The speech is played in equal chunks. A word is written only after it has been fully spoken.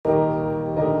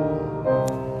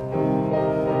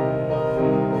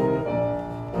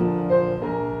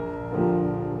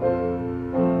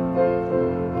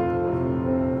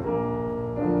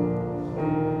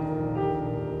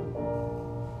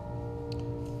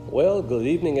Well, good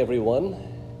evening, everyone,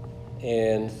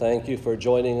 and thank you for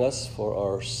joining us for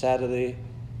our Saturday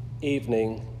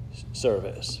evening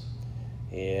service.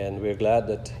 And we're glad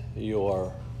that you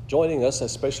are joining us,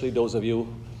 especially those of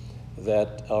you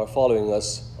that are following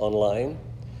us online.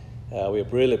 We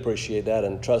really appreciate that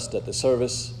and trust that the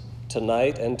service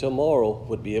tonight and tomorrow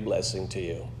would be a blessing to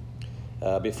you.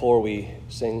 Before we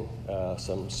sing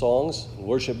some songs and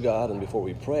worship God, and before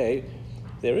we pray,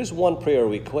 there is one prayer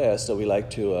request that we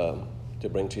like to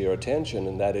bring to your attention,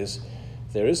 and that is,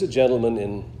 there is a gentleman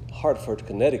in Hartford,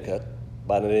 Connecticut,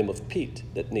 by the name of Pete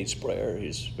that needs prayer.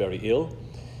 He's very ill,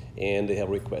 and they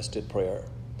have requested prayer.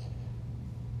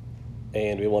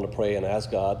 And we want to pray and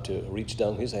ask God to reach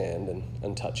down his hand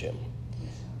and touch him.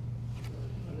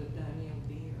 Brother Daniel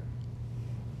Beer.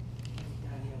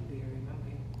 Daniel Beer, remember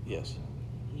him? Yes.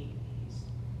 He's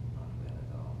not well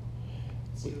at all.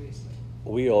 Seriously.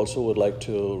 We also would like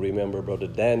to remember Brother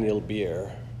Daniel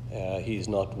Beer. He's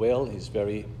not well, he's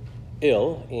very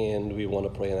ill, and we want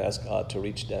to pray and ask God to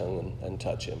reach down and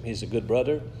touch him. He's a good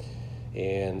brother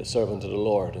and a servant of the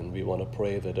Lord, and we want to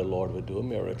pray that the Lord would do a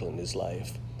miracle in his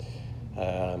life.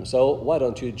 So why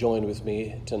don't you join with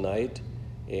me tonight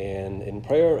in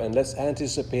prayer, and let's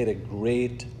anticipate a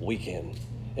great weekend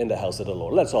in the house of the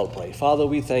Lord. Let's all pray. Father,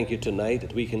 we thank you tonight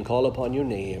that we can call upon your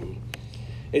name.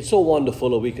 It's so wonderful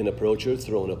that we can approach your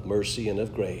throne of mercy and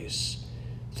of grace.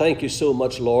 Thank you so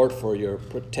much, Lord, for your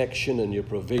protection and your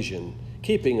provision,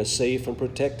 keeping us safe and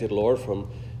protected, Lord, from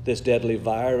this deadly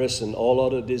virus and all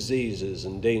other diseases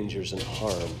and dangers and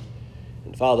harm.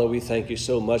 And Father, we thank you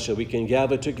so much that we can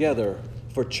gather together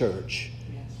for church.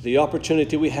 Yes. The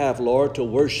opportunity we have, Lord, to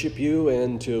worship you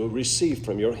and to receive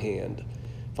from your hand.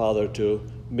 Father, to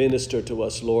minister to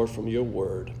us, Lord, from your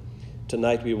word.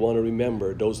 Tonight we want to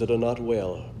remember those that are not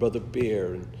well, Brother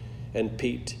Beer and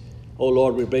Pete. Oh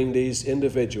Lord, we bring these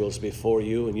individuals before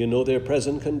you, and you know their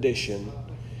present condition.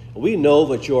 We know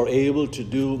that you are able to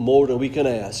do more than we can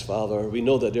ask, Father. We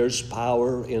know that there's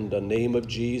power in the name of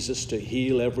Jesus to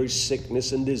heal every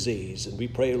sickness and disease. And we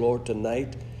pray, Lord,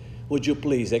 tonight, would you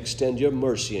please extend your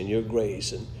mercy and your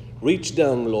grace and reach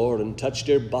down, Lord, and touch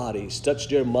their bodies, touch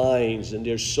their minds and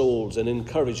their souls, and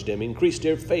encourage them, increase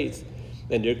their faith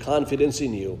and their confidence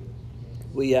in you.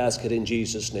 We ask it in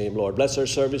Jesus' name, Lord. Bless our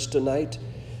service tonight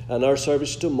and our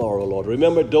service tomorrow, Lord.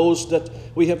 Remember those that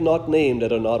we have not named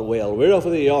that are not well. Wherever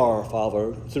they are,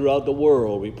 Father, throughout the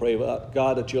world, we pray,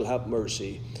 God, that you'll have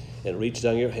mercy and reach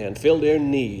down your hand. Fill their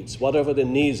needs, whatever the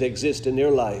needs exist in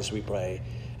their lives, we pray,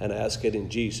 and ask it in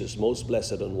Jesus' most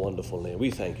blessed and wonderful name.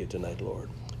 We thank you tonight, Lord.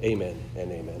 Amen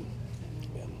and amen.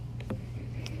 Amen.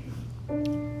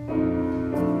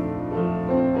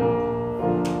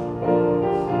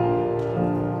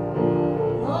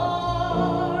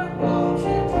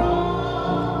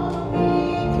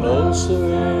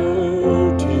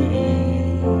 Closer to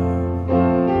you.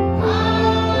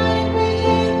 Hide me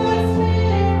in the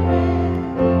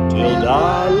Spirit Till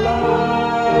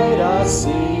twilight I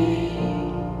see.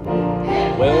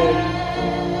 and When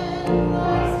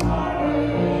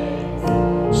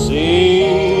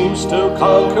seems to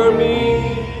conquer me,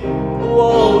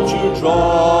 won't you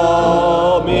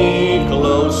draw me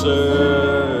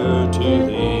closer to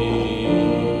thee?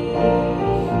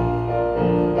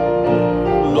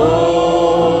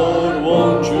 Lord,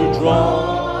 won't you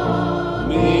draw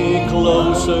me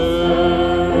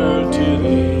closer to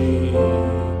thee?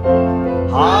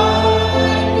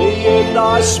 Hide me in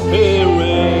thy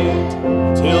spirit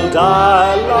till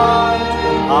twilight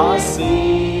I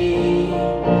see.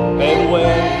 And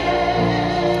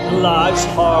when life's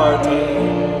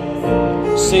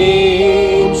heartache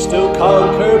seems to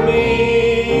conquer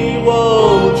me,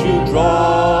 won't you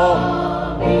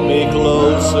draw me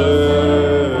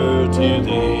closer to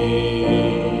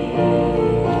thee?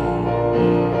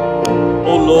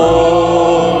 Oh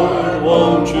Lord,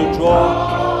 won't you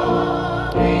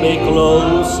draw me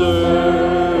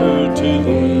closer to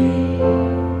thee?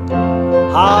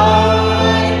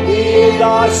 Hide me in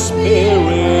thy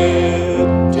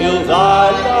spirit till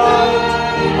thy light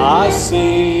I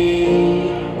see.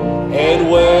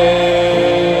 And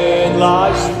when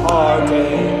life's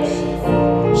heartaches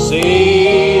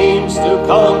seems to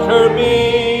conquer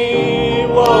me,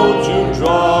 won't you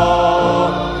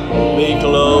draw me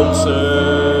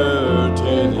closer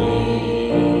to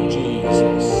thee?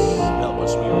 Jesus, help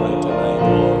us, we pray tonight,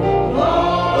 Lord.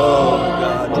 Oh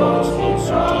God, draw us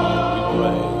closer to you, we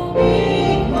pray.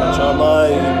 Touch our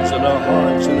minds and our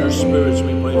hearts and our spirits,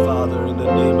 we pray, Father, in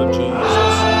the name of Jesus.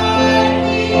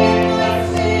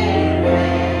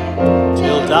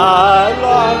 Till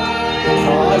twilight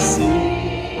I see,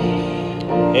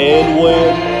 and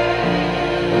when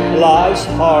life's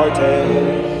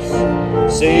heartaches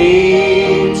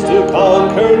seems to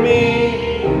conquer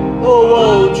me, oh,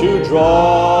 won't you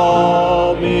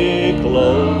draw me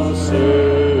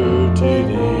closer to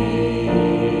thee?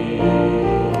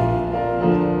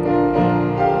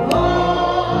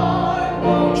 Lord,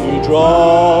 Won't you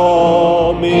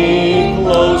draw me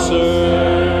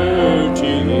closer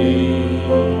to thee?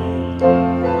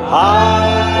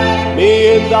 Hide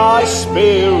me in thy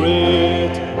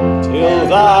spirit till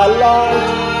thy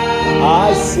light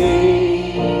I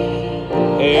see.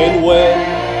 And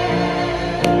when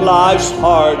life's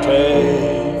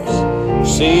heartaches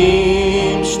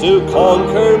seems to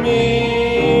conquer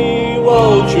me,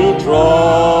 won't you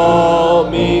draw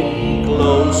me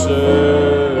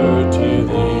closer to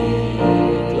thee?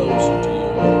 Closer to you,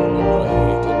 Lord,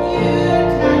 we pray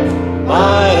tonight.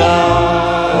 Mine eyes,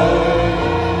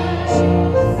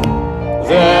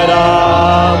 that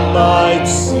I might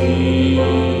see.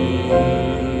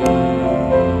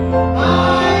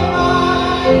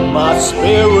 My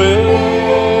spirit,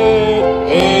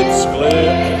 it's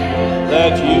clear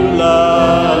that you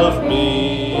love me.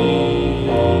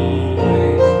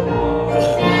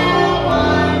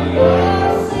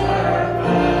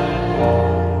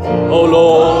 Oh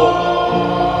Lord,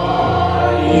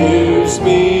 use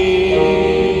me.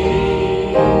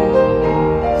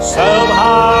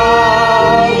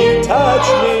 Somehow you touch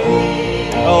me.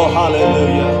 Oh,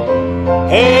 hallelujah.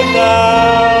 And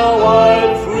now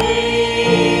I'm free.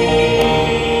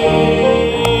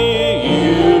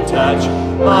 You touch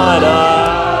mine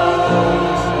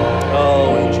eyes.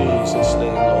 Oh, in Jesus'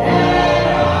 name, Lord.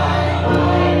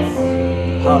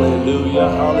 Hallelujah,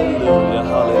 hallelujah,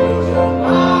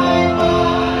 hallelujah.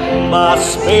 My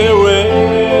spirit,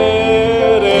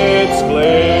 it's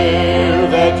clear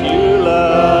that you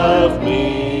love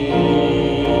me.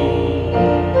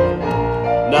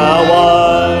 Now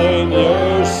I'm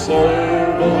your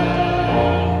servant.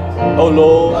 Oh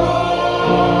Lord,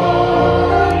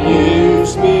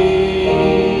 use me.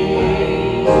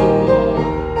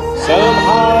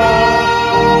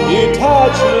 Somehow you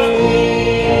touch me.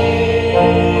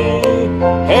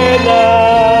 And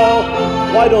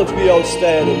now, why don't we all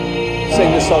stand and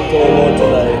sing this song to the Lord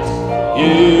tonight?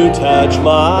 You touch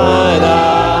mine eyes,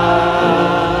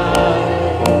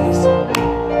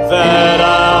 that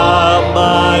I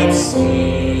might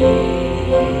see.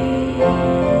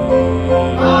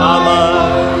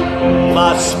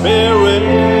 My spirit,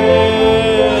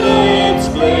 it's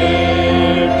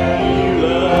clear you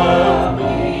love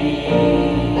me.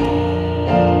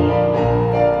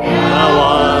 Now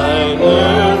I'm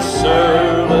your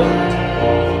servant,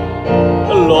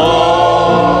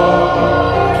 Lord,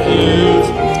 use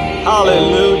me.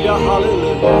 Hallelujah,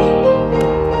 hallelujah.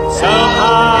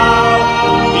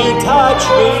 Somehow you touch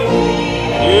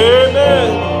me,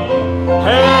 amen.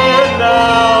 And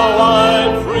now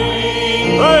I'm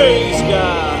free, praise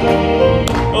God.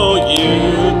 Oh,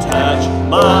 you touch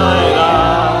mine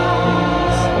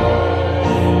eyes,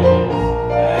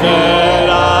 that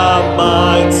I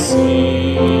might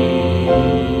see.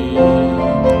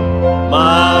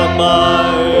 My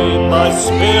mind, my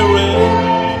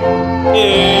spirit,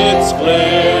 it's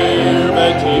clear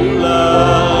that you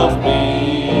love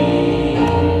me.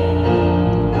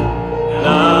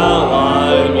 Now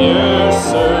I'm your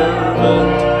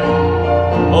servant,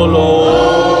 oh Lord,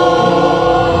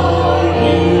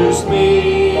 use me.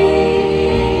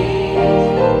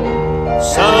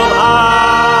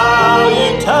 Somehow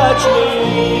you touch me,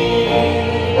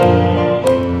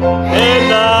 and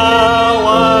now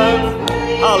I'm,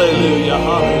 hallelujah,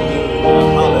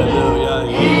 hallelujah,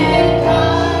 hallelujah. You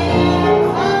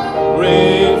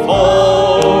bring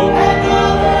forth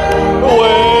a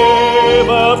wave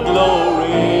of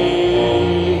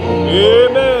glory,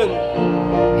 amen.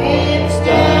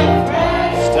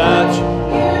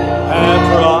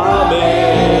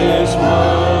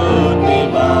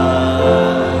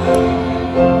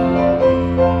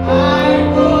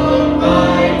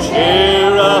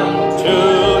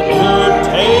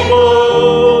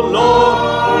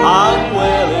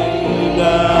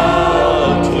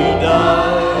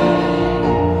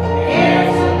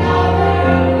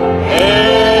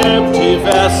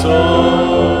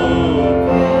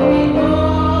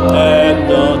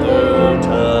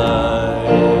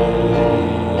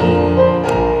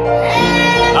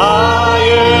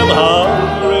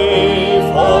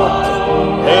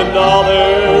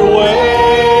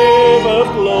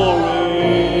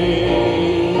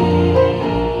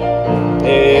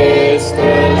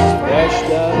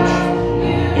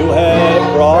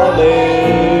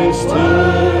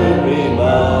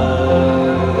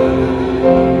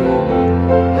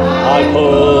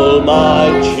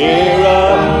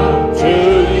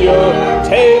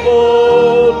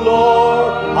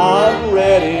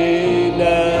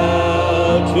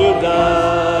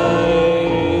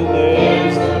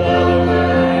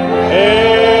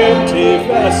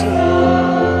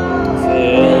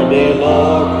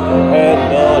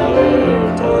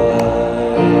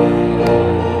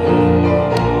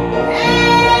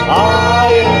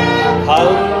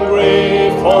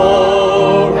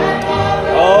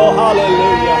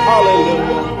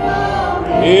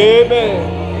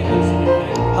 Amen.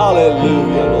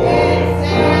 Hallelujah, Lord.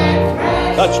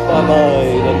 Touch my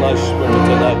mind and my spirit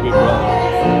tonight, we pray.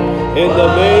 In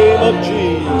the name of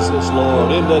Jesus,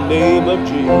 Lord, in the name of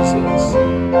Jesus.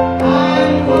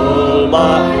 Pull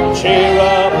my chair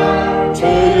up to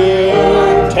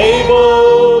your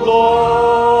table,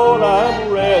 Lord,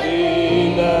 I'm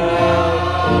ready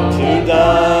now to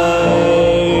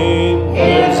dine.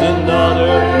 There's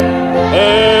another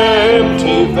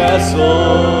empty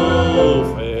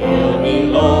vessel, fill me,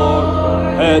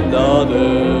 Lord,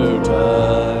 another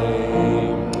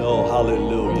time. Oh,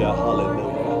 hallelujah, hallelujah.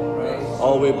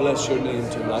 Oh, we bless your name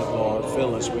tonight, Lord.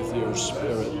 Fill us with your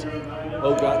spirit.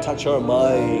 Oh, God, touch our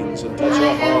minds and touch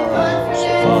our hearts,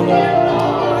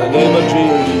 Father. In the name of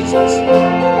Jesus.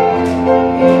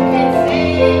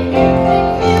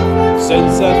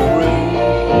 Sin set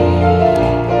free.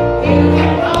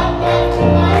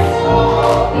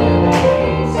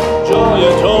 Joy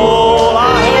at all,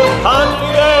 I have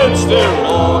confidence, dear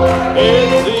Lord,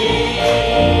 in thee.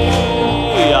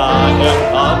 I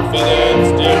have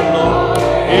confidence, dear Lord,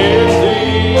 in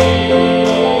thee.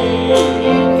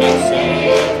 You can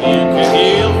save, you can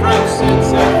heal from sin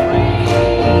set free.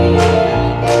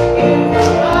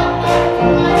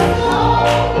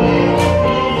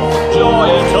 Joy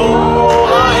at all,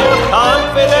 I have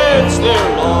confidence,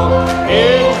 dear Lord,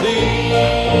 in thee.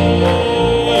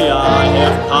 I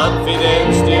have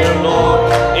confidence, dear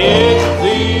Lord, in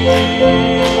thee.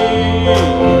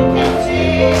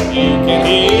 You can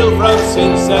heal from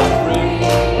sin set free.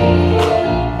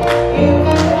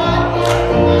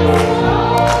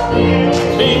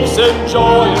 Peace and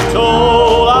joy and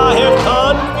all, I have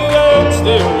confidence,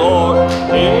 dear Lord,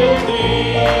 in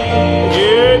thee.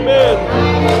 Amen.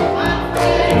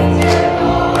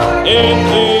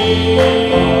 In thee,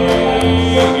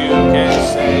 you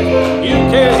can save, you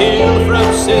can heal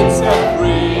from sin set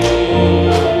free.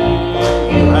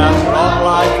 You have brought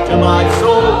life to my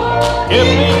soul, give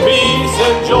me peace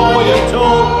and joy and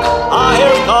all. I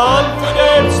have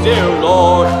confidence, dear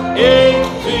Lord,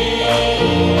 in thee.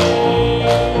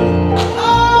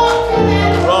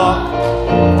 Rock,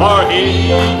 for he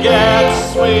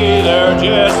gets sweeter,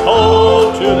 just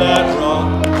hold to that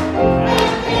rock.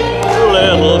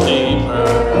 Little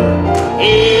deeper.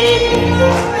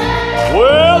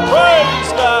 Well,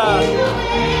 praise God.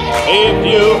 If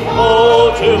you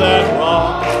hold to that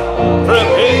rock, from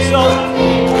his own,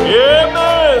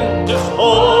 amen. Just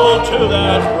hold to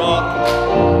that rock,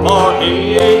 for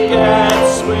he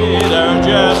gets sweeter.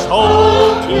 Just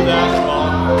hold to that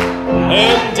rock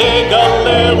and dig a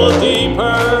little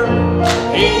deeper.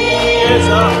 He is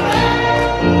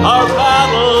our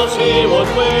battles he would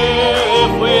win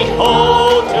if we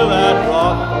hold to that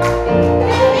rock.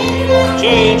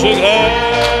 Changing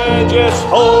hand, just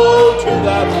hold to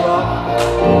that rock,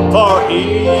 for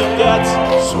he gets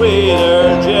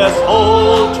sweeter. Just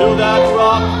hold to that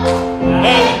rock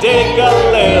and dig a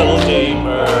little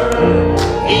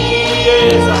deeper. He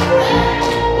is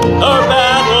our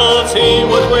battles he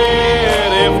would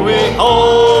win if we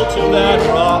hold to that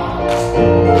rock.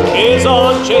 His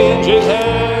unchanging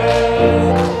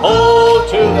hand, hold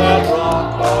to that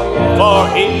rock,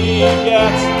 for he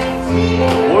gets,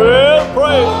 well,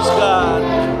 praise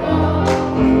God,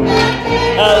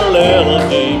 a little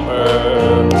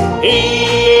deeper.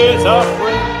 He is our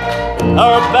friend,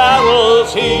 our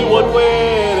battles he would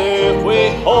win if we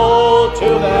hold to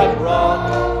that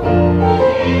rock.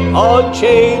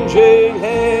 Unchanging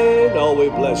hand. Oh, we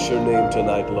bless your name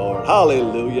tonight, Lord.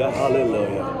 Hallelujah,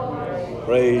 hallelujah.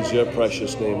 Praise your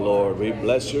precious name, Lord. We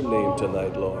bless your name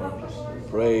tonight, Lord.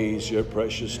 Praise your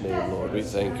precious name, Lord. We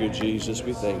thank you, Jesus.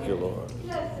 We thank you, Lord.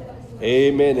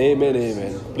 Amen, amen,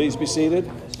 amen. Please be seated.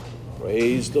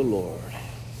 Praise the Lord.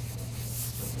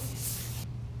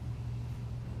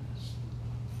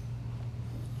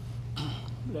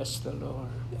 Bless the Lord.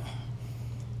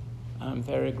 I'm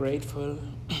very grateful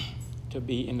to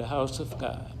be in the house of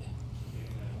God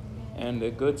and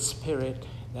the good spirit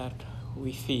that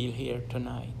we feel here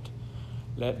tonight.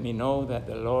 Let me know that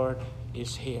the Lord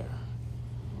is here.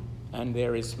 And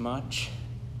there is much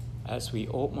as we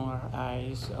open our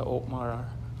eyes, open our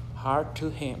heart to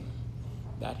him,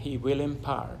 that he will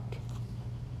impart.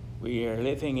 We are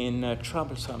living in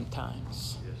troublesome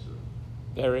times,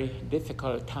 very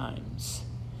difficult times.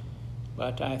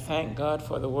 But I thank God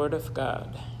for the Word of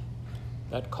God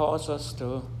that calls us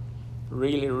to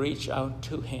really reach out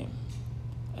to him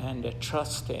and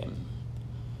trust him.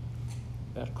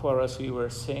 That chorus we were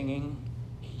singing,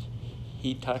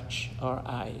 he touched our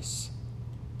eyes,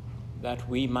 that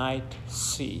we might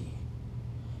see.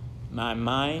 My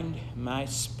mind, my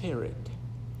spirit,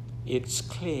 it's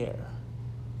clear.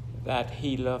 that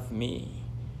he loved me.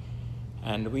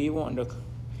 And we want to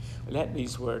let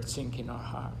these words sink in our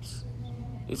hearts.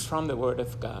 It's from the Word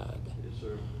of God. Yes,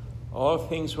 sir. All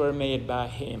things were made by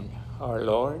him, our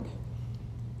Lord,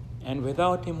 and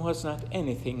without him was not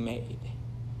anything made.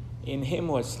 In him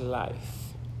was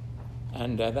life,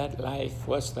 and that life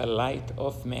was the light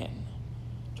of men.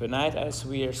 Tonight, as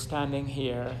we are standing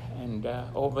here and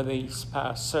over these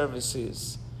past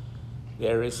services,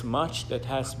 there is much that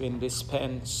has been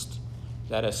dispensed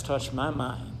that has touched my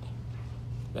mind,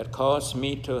 that caused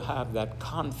me to have that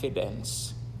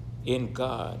confidence in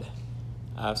God.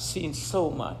 I've seen so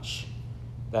much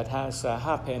that has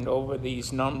happened over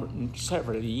these number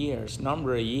of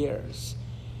years.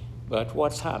 But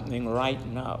what's happening right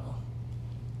now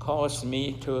caused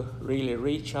me to really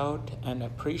reach out and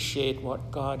appreciate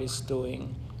what God is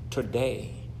doing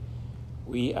today.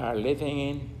 We are living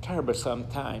in troublesome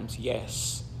times,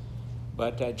 yes.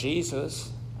 But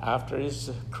Jesus, after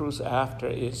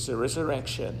his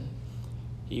resurrection,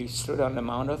 he stood on the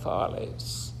Mount of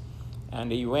Olives,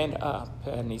 and he went up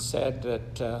and he said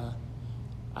that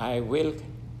I will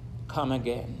come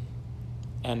again,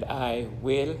 and I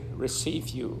will receive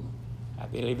you. I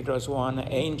believe it was one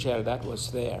angel that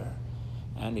was there.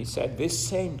 And he said, this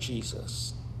same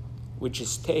Jesus, which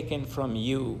is taken from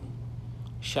you,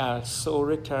 shall so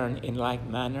return in like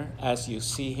manner as you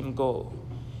see him go.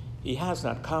 He has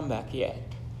not come back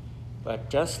yet.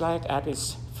 But just like at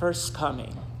his first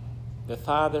coming, the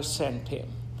Father sent him.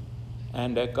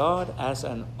 And God has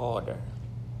an order.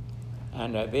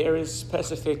 And there is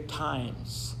specific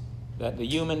times that the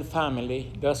human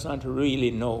family does not really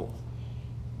know.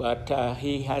 But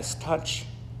he has touched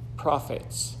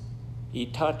prophets. He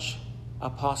touched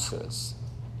apostles.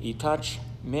 He touched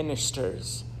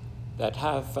ministers that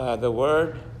have the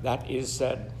word that is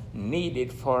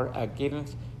needed for a given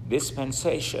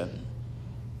dispensation.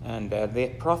 And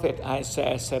the prophet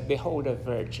Isaiah said, behold, a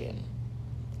virgin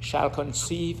shall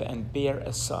conceive and bear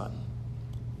a son,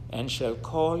 and shall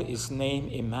call his name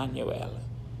Emmanuel,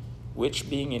 which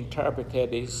being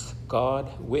interpreted is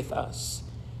God with us.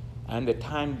 And the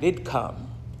time did come,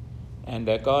 and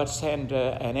God sent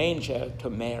an angel to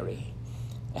Mary,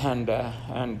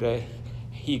 and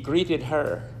he greeted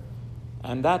her,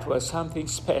 and that was something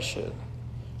special.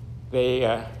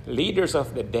 The leaders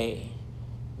of the day,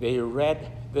 they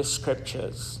read the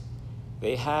scriptures.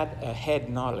 They had a head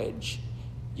knowledge.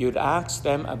 You'd ask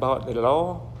them about the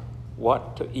law,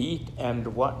 what to eat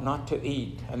and what not to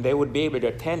eat, and they would be able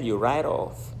to tell you right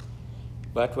off.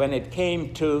 But when it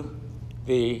came to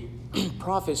the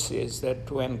prophecies that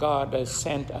when God has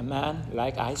sent a man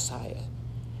like Isaiah,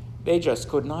 they just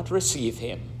could not receive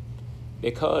him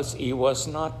because he was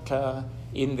not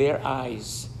in their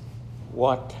eyes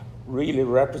what really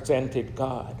represented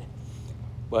God.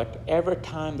 But every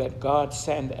time that God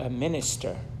sent a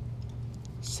minister,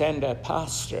 send a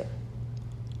pastor,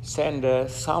 send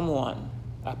someone,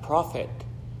 a prophet,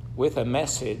 with a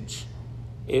message,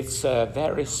 it's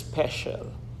very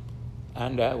special.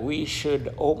 And we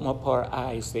should open up our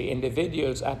eyes. The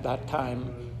individuals at that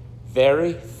time,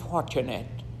 very fortunate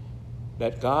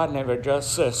that God never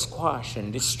just squash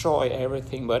and destroy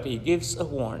everything, but he gives a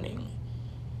warning.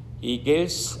 He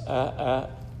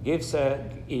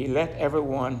he let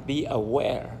everyone be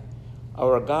aware.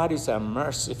 Our God is a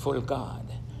merciful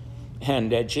God.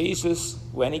 And Jesus,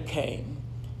 when he came,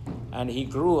 and he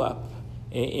grew up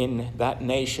in that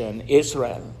nation,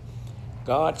 Israel,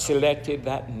 God selected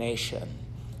that nation.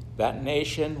 That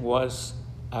nation was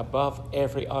above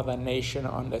every other nation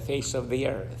on the face of the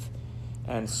earth.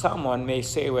 And someone may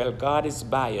say, well, God is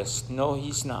biased. No,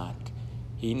 he's not.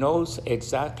 He knows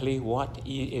exactly what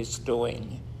he is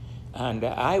doing. And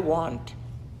I want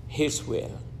his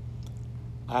will.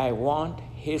 I want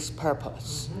his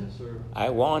purpose. Yes, sir. I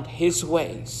want his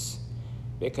ways,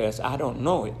 because I don't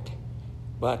know it.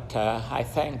 But I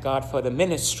thank God for the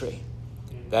ministry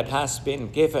that has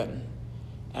been given,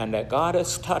 and that God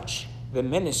has touched the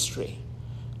ministry.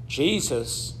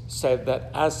 Jesus said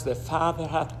that as the Father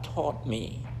hath taught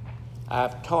me, I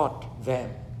have taught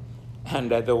them. And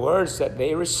the words that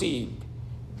they received,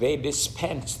 they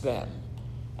dispensed them.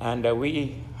 And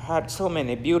we had so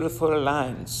many beautiful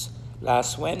lines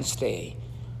last Wednesday.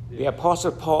 The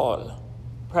Apostle Paul,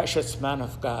 precious man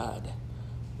of God,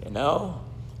 you know,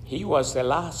 he was the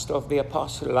last of the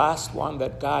apostles, last one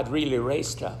that God really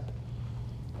raised up.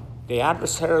 The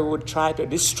adversary would try to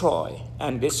destroy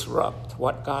and disrupt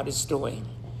what God is doing.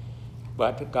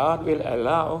 But God will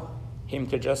allow him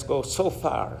to just go so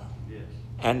far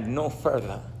and no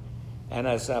further. And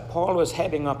as Paul was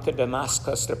heading up to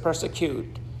Damascus to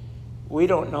persecute, we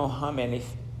don't know how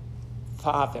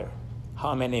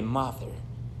how many mothers,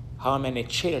 how many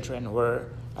children were,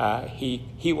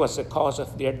 he was the cause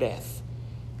of their death.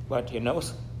 But you know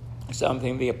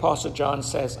something, the Apostle John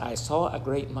says, I saw a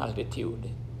great multitude,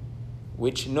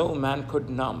 which no man could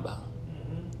number,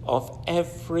 of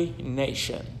every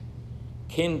nation,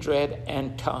 kindred,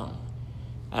 and tongue.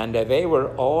 And they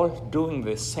were all doing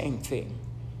the same thing.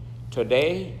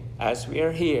 Today, as we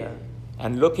are here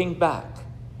and looking back,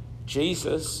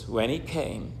 Jesus, when he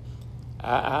came,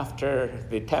 after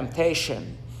the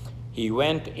temptation, he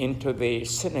went into the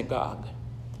synagogue,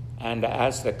 and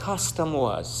as the custom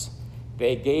was,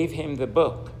 they gave him the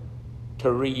book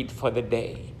to read for the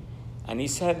day. And he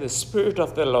said, the Spirit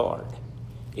of the Lord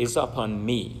is upon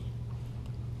me,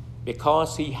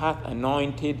 because he hath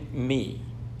anointed me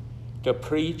to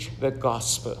preach the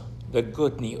gospel, the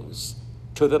good news,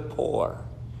 to the poor.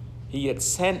 He had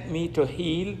sent me to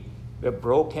heal the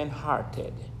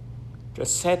brokenhearted, to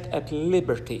set at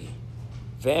liberty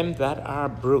them that are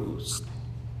bruised,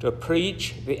 to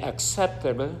preach the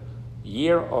acceptable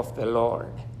year of the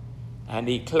Lord. And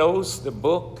he closed the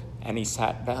book and he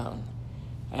sat down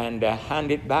and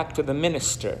handed it back to the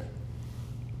minister.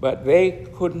 But they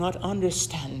could not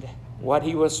understand what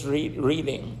he was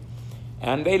reading.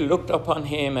 And they looked upon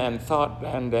him and thought,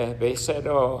 and they said,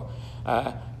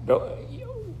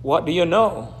 what do you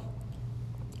know?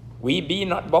 We be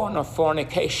not born of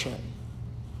fornication.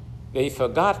 They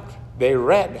forgot, they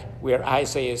read where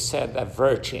Isaiah said, a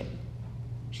virgin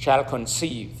shall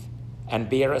conceive and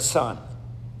bear a son,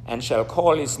 and shall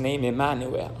call his name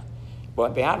Emmanuel.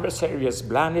 But the adversary has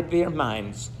blinded their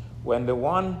minds when the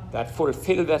one that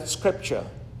fulfilled that scripture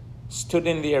stood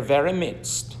in their very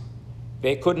midst.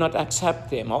 They could not accept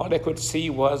him. All they could see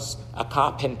was a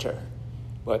carpenter.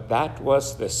 But that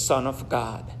was the Son of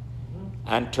God.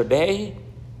 And today,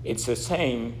 it's the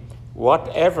same.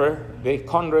 Whatever the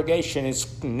congregation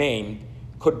is named,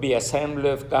 could be Assembly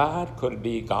of God, could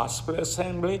be Gospel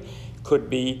Assembly, could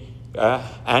be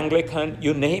Anglican,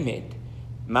 you name it.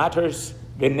 Matters,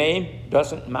 the name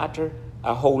doesn't matter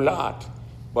a whole lot,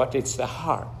 but it's the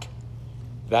heart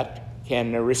that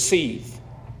can receive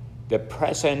the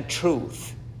present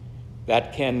truth,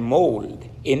 that can mold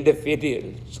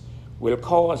individuals, will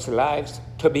cause lives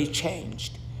to be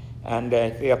changed. And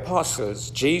the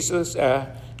apostles, Jesus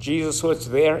was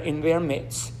there in their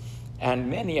midst. And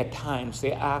many a times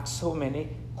they asked so many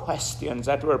questions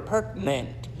that were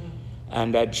pertinent.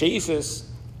 And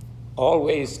Jesus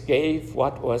always gave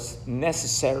what was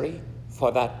necessary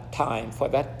for that time, for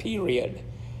that period.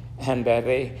 And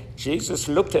Jesus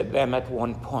looked at them at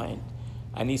one point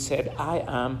and he said, I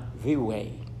am the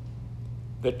way,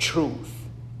 the truth,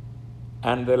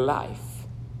 and the life.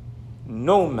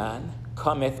 No man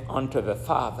cometh unto the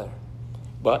Father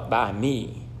but by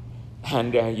me.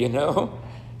 And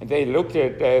they looked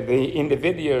at the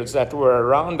individuals that were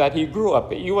around that he grew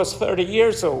up. He was 30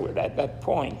 years old at that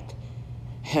point.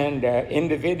 And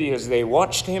individuals, they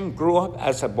watched him, grew up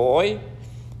as a boy.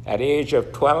 At the age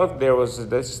of 12, there was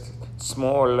this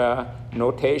small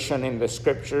notation in the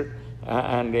scripture,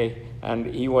 and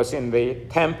he was in the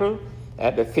temple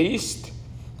at the feast,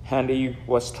 and he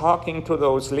was talking to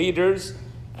those leaders,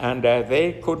 and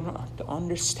they could not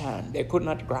understand. They could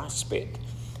not grasp it.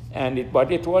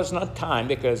 But it was not time,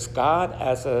 because God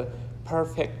has a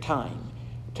perfect time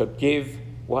to give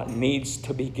what needs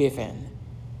to be given.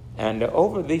 And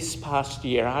over this past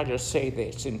year, I'll just say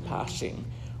this in passing.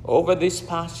 Over this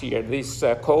past year, this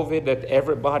COVID that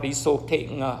everybody's so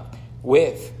taken up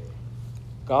with,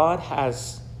 God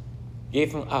has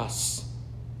given us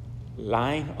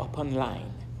line upon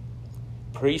line,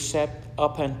 precept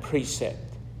upon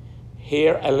precept,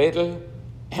 here a little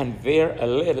and there a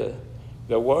little.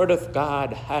 The Word of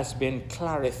God has been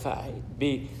clarified,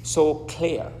 be so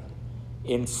clear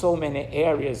in so many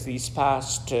areas these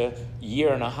past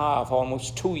year and a half,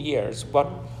 almost 2 years. But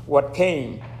what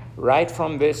came right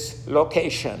from this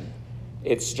location,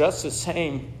 it's just the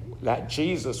same like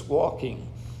Jesus walking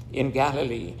in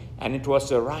Galilee, and it was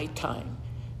the right time.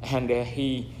 And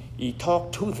he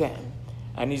talked to them,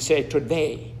 and he said,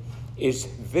 today is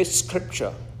this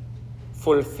scripture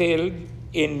fulfilled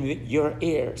in your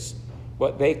ears.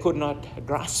 But they could not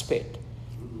grasp it.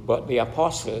 But the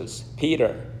apostles,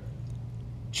 Peter,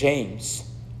 James,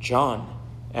 John,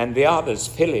 and the others,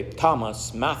 Philip,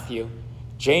 Thomas, Matthew,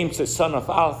 James the son of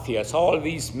Alphaeus, all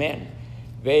these men,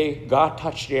 God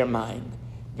touched their mind.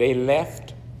 They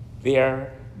left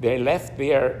their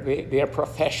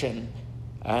profession,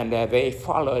 and they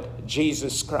followed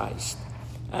Jesus Christ.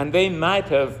 And they might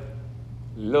have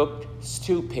looked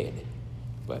stupid,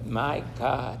 but my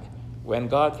God, when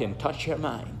God can touch your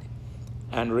mind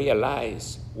and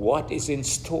realize what is in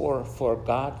store for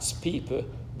God's people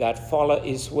that follow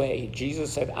his way.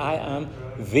 Jesus said, I am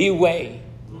the way,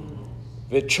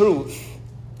 the truth,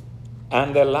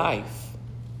 and the life.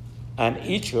 And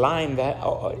each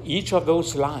of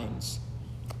those lines,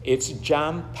 it's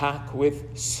jam-packed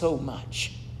with so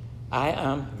much. I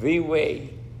am the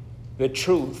way, the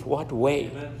truth. What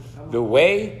way? The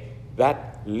way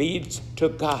that leads to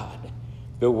God.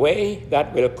 The way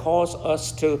that will cause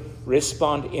us to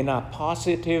respond in a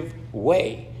positive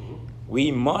way.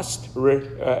 We must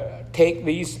take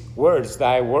these words,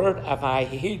 thy word have I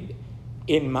hid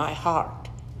in my heart,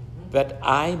 that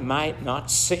I might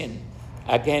not sin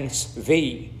against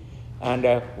thee.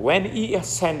 And when he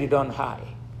ascended on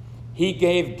high, he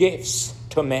gave gifts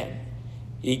to men.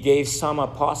 He gave some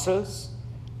apostles,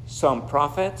 some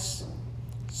prophets,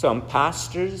 some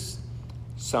pastors,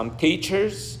 some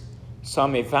teachers,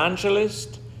 some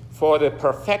evangelists, for the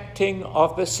perfecting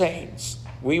of the saints.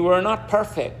 We were not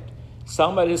perfect.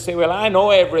 Somebody say, well, I know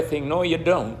everything. No, you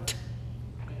don't.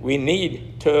 We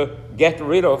need to get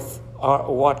rid of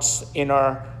what's in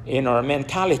our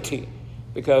mentality,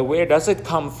 because where does it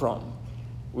come from?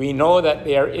 We know that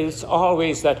there is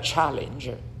always that challenge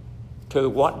to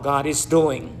what God is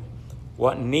doing,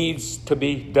 what needs to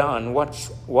be done,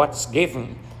 what's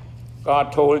given.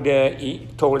 God told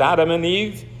Adam and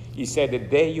Eve, he said, the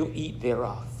day you eat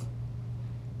thereof,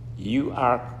 you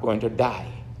are going to die.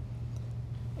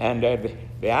 And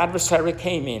the adversary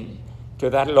came in to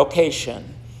that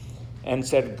location and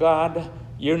said, God,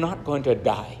 you're not going to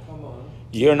die.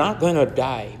 You're not going to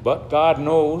die. But God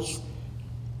knows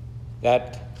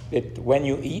that when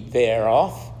you eat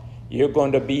thereof, you're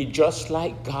going to be just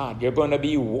like God. You're going to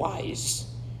be wise.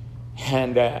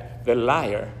 And the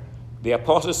liar, the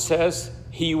apostle says,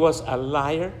 he was a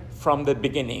liar from the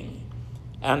beginning,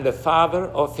 and the father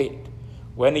of it.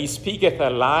 When he speaketh a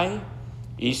lie,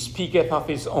 he speaketh of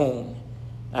his own.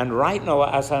 And right now,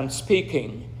 as I'm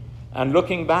speaking and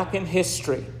looking back in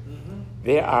history,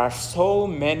 there are so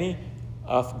many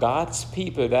of God's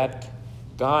people that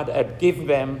God had given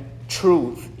them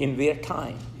truth in their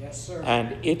time. Yes, sir.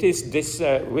 And it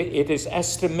is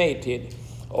estimated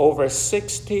over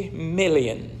 60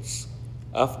 millions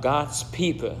of God's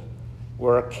people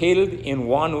were killed in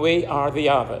one way or the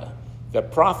other. The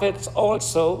prophets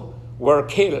also were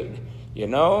killed. You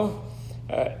know,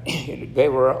 they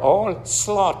were all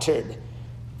slaughtered,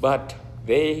 but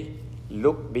they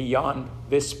looked beyond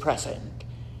this present.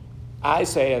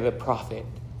 Isaiah the prophet,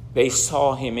 they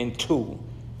saw him in two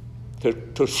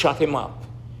to shut him up.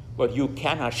 But you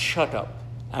cannot shut up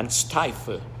and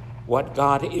stifle what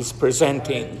God is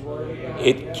presenting.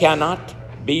 It cannot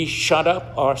be shut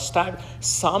up or stifled.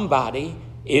 Somebody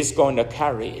is going to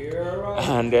carry it.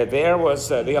 And there was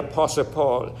the Apostle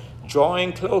Paul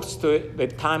drawing close to the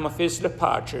time of his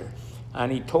departure.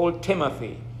 And he told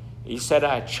Timothy, he said,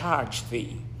 I charge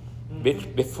thee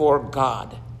before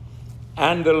God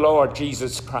and the Lord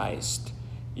Jesus Christ.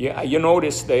 You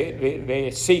notice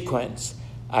the sequence.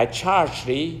 I charge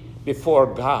thee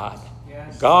before God.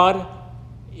 Yes. God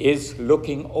is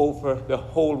looking over the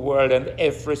whole world and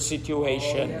every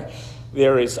situation. Oh, yes.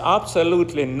 There is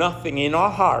absolutely nothing in our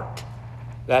heart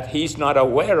that he's not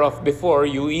aware of before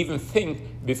you even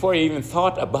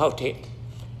thought about it.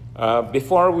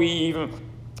 Before we even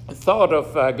thought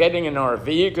of getting in our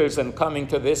vehicles and coming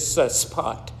to this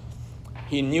spot,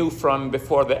 he knew from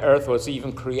before the earth was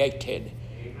even created.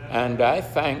 Amen. And I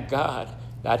thank God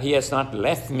that he has not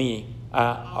left me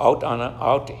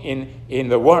out in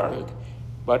the world.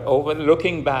 But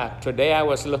looking back, today I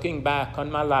was looking back on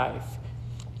my life,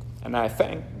 and I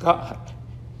thank God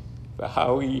for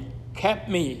how he kept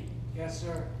me. Yes,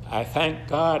 sir. I thank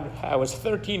God I was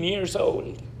 13 years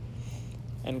old,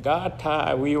 and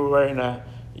we were in a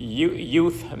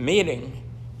youth meeting,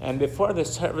 and before the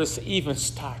service even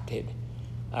started,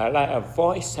 a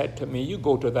voice said to me, you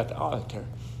go to that altar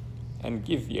and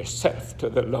give yourself to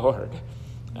the Lord.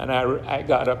 And I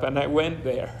got up and I went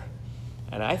there.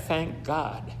 And I thank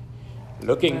God.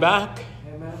 Looking back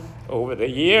Amen. over the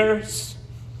years,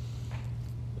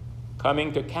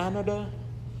 coming to Canada,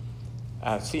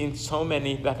 I've seen so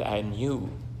many that I knew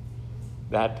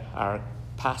that are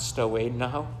passed away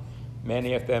now.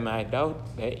 Many of them, I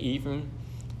doubt, they even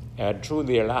drew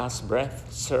their last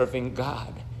breath serving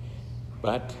God.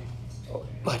 But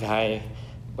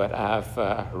I've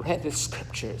read the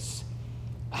scriptures.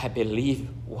 I believe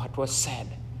what was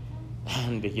said.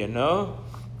 And you know,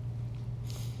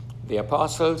 the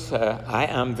apostles, I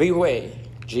am the way,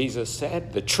 Jesus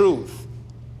said, the truth.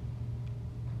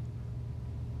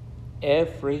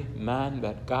 Every man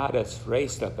that God has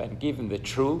raised up and given the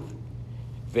truth,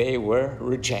 they were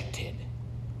rejected.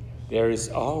 There is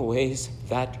always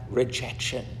that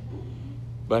rejection.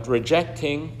 But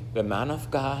rejecting the man of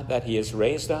God that he has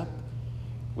raised up,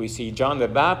 we see John the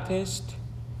Baptist.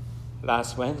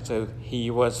 Last Wednesday, he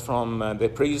was from the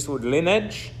priesthood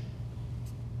lineage,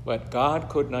 but God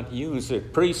could not use the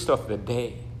priest of the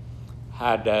day,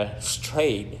 had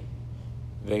strayed.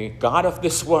 The God of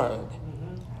this world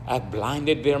had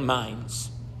blinded their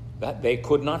minds that they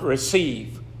could not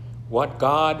receive what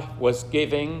God was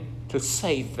giving to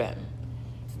save them.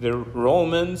 The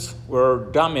Romans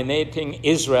were dominating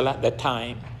Israel at the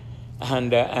time.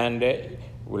 And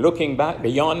looking back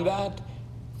beyond that,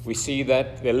 we see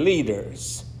that the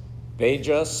leaders, they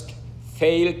just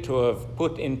failed to have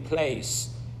put in place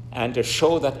and to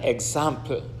show that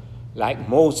example like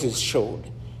Moses showed.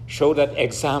 Show that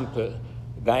example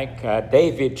like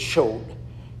David showed.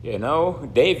 You know,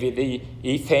 David,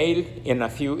 he failed in a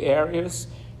few areas,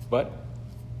 but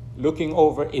looking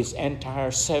over his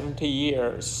entire 70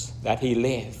 years that he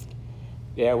lived,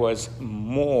 there was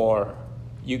more.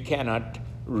 You cannot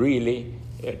really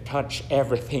touch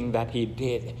everything that he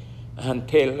did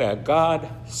until God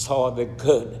saw the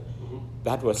good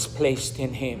that was placed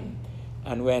in him.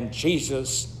 And when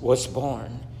Jesus was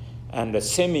born, and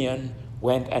Simeon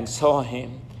went and saw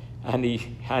him, and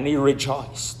he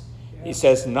rejoiced. He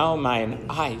says, now mine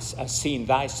eyes have seen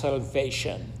thy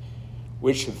salvation,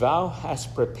 which thou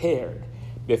hast prepared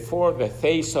before the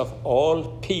face of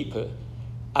all people,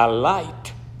 a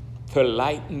light to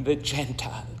lighten the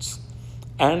Gentiles,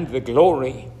 and the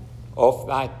glory of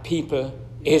thy people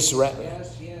Israel.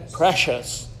 Yes.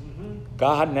 Precious.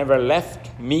 God never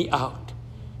left me out.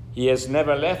 He has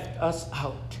never left us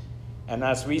out. And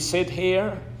as we sit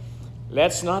here,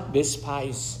 let's not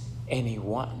despise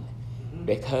anyone,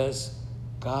 because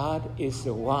God is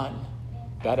the one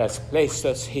that has placed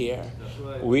us here.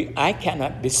 Right. I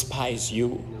cannot despise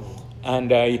you.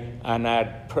 And I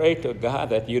pray to God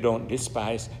that you don't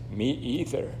despise me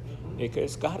either,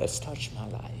 because God has touched my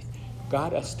life.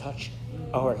 God has touched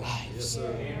our lives.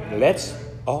 Let's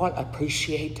all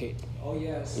appreciate it. Oh,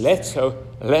 yes.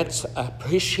 Let's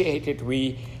appreciate it.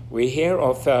 We hear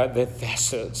of the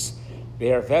vessels.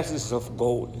 They are vessels of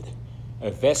gold,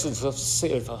 vessels of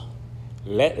silver,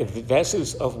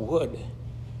 vessels of wood,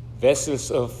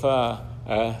 vessels of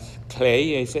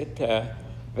clay, is it?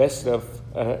 Vessels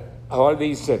of all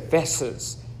these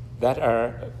vessels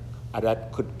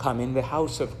that could come in the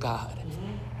house of God.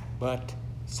 But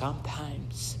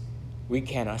sometimes we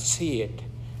cannot see it.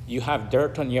 You have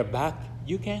dirt on your back,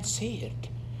 you can't see it.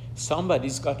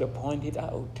 Somebody's got to point it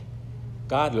out.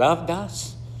 God loved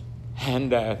us,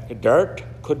 and dirt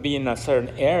could be in a certain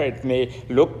area. It may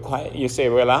look quite, you say,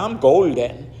 well, I'm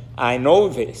golden. I know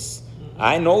this.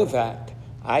 I know that.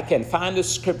 I can find the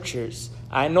scriptures.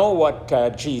 I know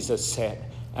what Jesus said,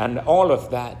 and all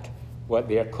of that. Well,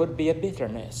 there could be a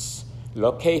bitterness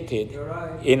located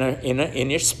in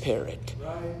your spirit.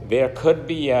 Right. There could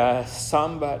be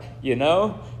somebody,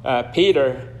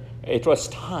 Peter, it was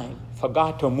time for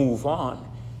God to move on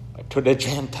to the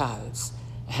Gentiles.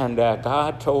 And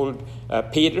God told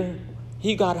Peter,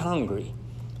 he got hungry,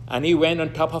 and he went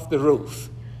on top of the roof,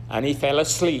 and he fell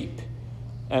asleep.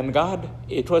 And God,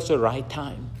 it was the right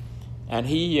time. And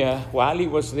he, while he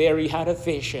was there, he had a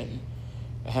vision.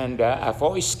 And a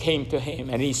voice came to him,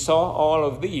 and he saw all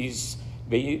of these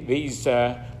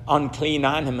unclean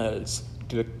animals,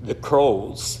 the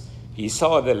crows. He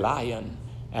saw the lion,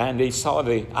 and he saw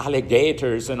the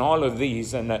alligators and all of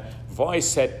these. And the voice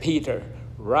said, Peter,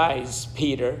 rise,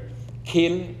 Peter,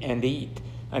 kill and eat.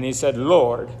 And he said,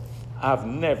 Lord, I've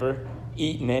never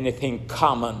eaten anything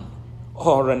common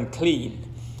or unclean.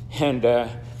 And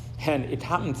it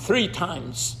happened 3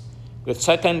 times. The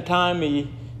second time,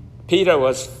 Peter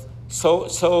was so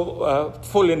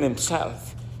full in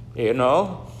himself, and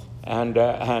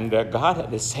God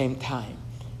at the same time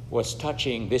was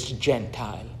touching this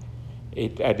Gentile.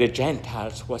 The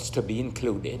Gentiles was to be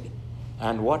included.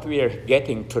 And what we are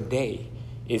getting today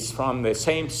is from the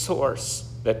same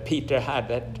source that Peter had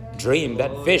that dream,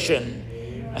 that vision.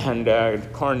 And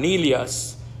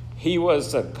Cornelius, he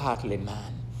was a godly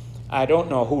man. I don't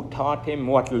know who taught him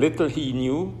what little he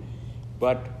knew,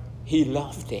 but he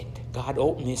loved it. God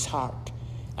opened his heart,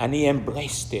 and he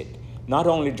embraced it, not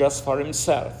only just for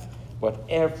himself, but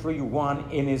everyone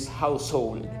in his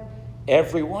household.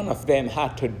 Every one of them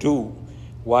had to do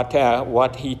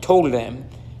what he told them,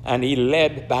 and he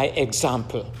led by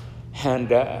example. And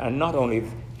not only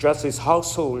just his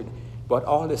household, but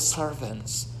all the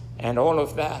servants and all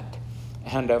of that.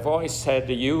 And a voice said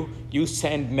to you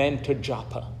send men to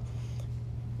Joppa,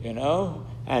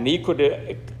 and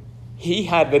he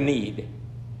had the need.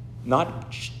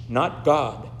 not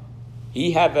God.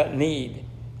 He had a need.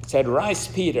 He said, "Rise,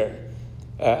 Peter,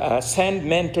 send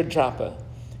men to Joppa,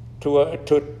 to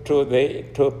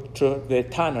the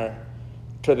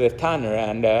tanner,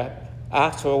 and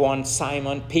ask for one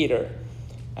Simon Peter,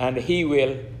 and he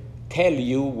will tell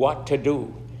you what to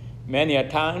do." Many a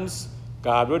times,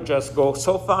 God would just go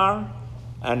so far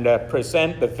and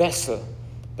present the vessel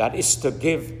that is to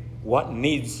give what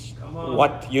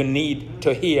you need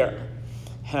to hear.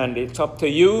 And it's up to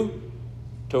you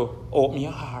to open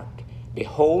your heart.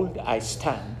 "Behold, I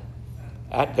stand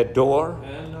at the door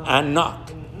and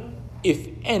knock. If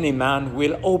any man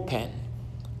will open,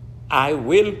 I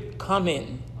will come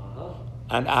in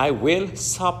and I will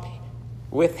sup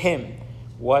with him."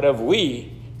 What have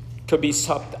we to be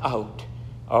supped out?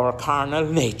 Our carnal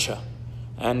nature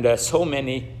and so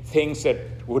many things that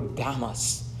would damn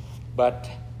us. But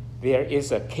there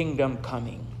is a kingdom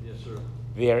coming. Yes, sir.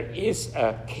 There is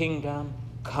a kingdom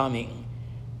coming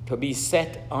to be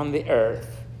set on the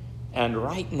earth. And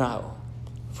right now,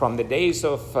 from the days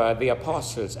of the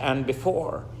apostles and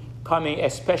before, coming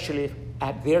especially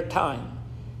at their time,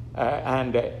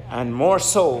 and more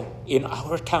so in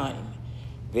our time,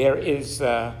 there is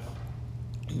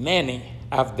many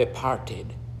have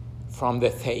departed from the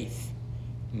faith.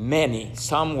 Many.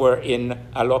 Some were in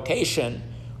a location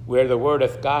where the word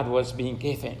of God was being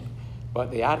given, but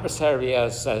the adversary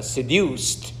has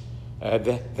seduced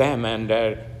them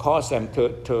and caused them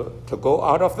to go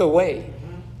out of the way.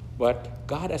 But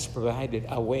God has provided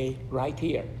a way right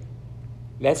here.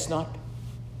 Let's not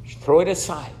throw it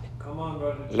aside. Come on,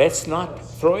 brother. Let's not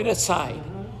throw it aside.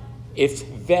 It's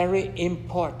very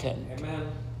important. Amen.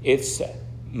 It's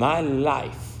my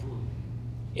life.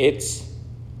 It's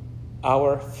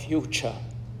our future.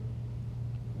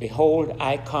 "Behold,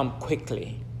 I come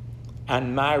quickly,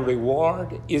 and my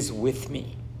reward is with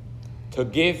me, to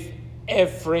give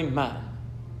every man."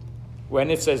 When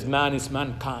it says man, is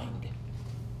mankind.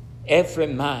 "Every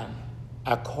man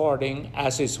according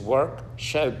as his work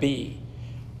shall be."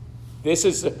 This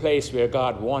is the place where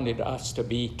God wanted us to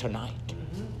be tonight.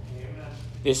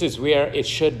 This is where it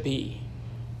should be.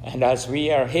 And as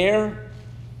we are here,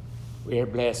 we are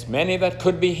blessed. Many that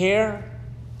could be here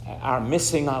are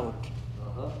missing out.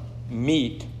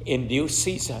 Meet in due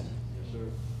season. Yes,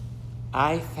 sir.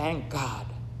 I thank God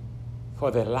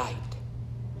for the light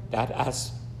that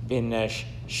has been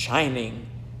shining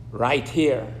right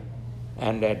here.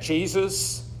 And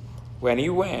Jesus, when he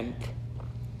went,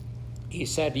 he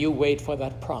said, "You wait for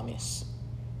that promise."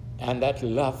 And that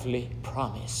lovely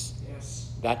promise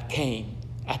Yes. that came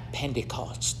at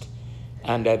Pentecost.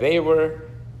 And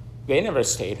they never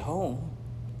stayed home.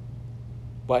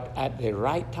 But at the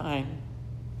right time,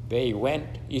 they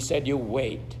went. He said, "You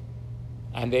wait."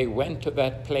 And they went to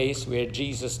that place where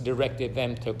Jesus directed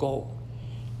them to go.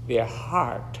 Their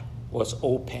heart was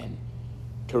open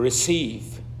to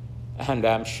receive. And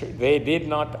I'm sure they did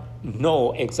not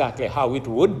know exactly how it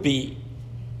would be.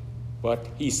 But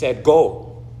he said,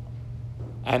 "Go."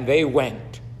 And they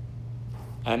went.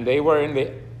 And they were in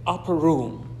the upper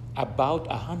room, about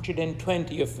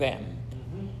 120 of them.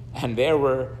 And there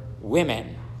were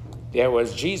women. There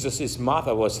was Jesus'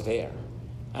 mother was there.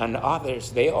 And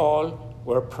others, they all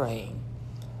were praying.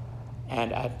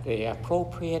 And at the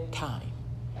appropriate time,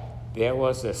 there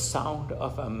was the sound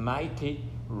of a mighty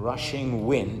rushing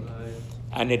wind.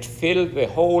 And it filled the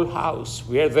whole house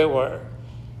where they were.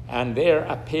 And there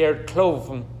appeared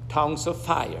cloven tongues of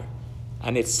fire.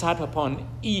 And it sat upon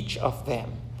each of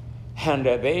them. And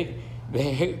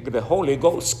the Holy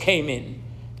Ghost came in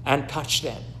and touched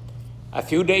them. A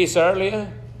few days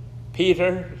earlier,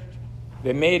 Peter,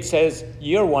 the maid says,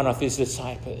 "You're one of his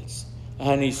disciples."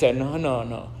 And he said,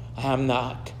 No, I am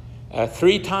not.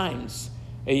 3 times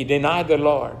he denied the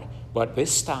Lord. But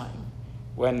this time,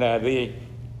 when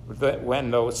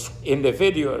those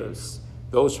individuals,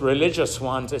 those religious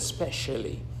ones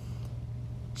especially,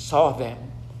 saw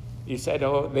them, they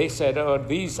said,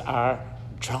 "These are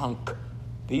drunk.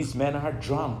 These men are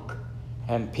drunk."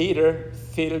 And Peter,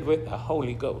 filled with the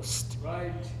Holy Ghost,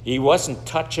 Right. he wasn't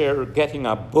getting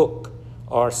a book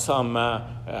or some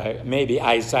maybe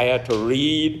Isaiah to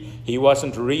read. He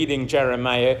wasn't reading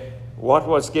Jeremiah. What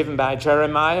was given by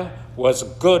Jeremiah was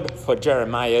good for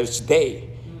Jeremiah's day.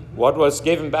 What was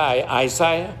given by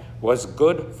Isaiah was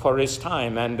good for his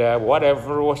time. And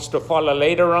whatever was to follow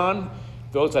later on,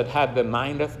 those that had the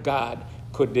mind of God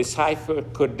could decipher,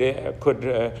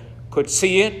 could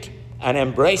see it and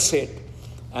embrace it.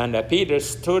 And Peter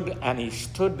stood, and he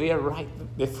stood there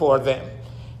right before them.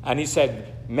 And he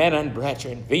said, "Men and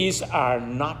brethren, these are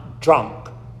not drunk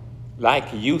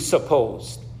like you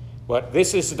supposed, but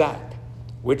this is that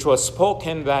which was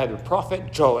spoken by the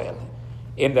prophet Joel.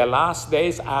 In the last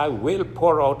days I will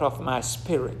pour out of my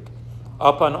spirit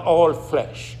upon all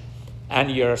flesh,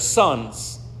 and your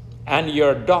sons and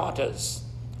your daughters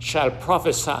shall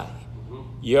prophesy.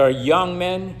 Your young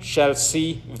men shall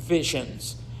see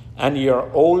visions, and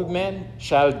your old men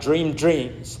shall dream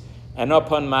dreams. And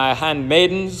upon my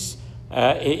handmaidens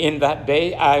in that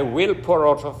day I will pour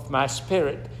out of my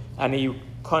spirit. And he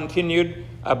continued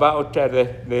about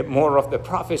the more of the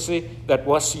prophecy that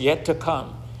was yet to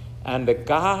come. And the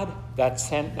God that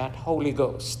sent that Holy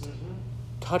Ghost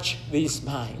touched these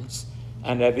minds.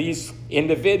 And these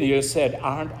individuals said,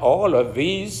 aren't all of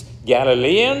these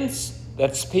Galileans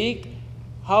that speak?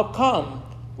 How come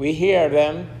we hear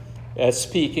them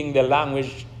speaking the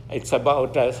language? It's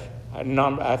about a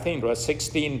number, I think it was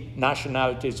 16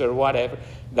 nationalities or whatever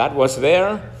that was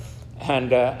there.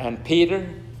 And Peter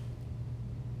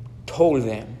told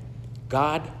them,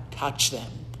 God touched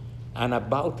them. And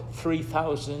about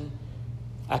 3,000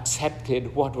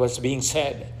 accepted what was being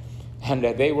said. And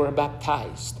they were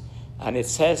baptized. And it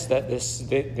says that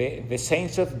the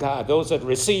saints of God, those that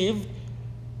received,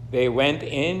 they went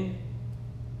in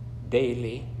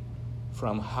daily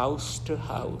from house to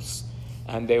house.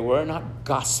 And they were not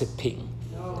gossiping.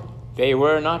 No. They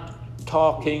were not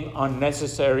talking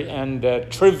unnecessary and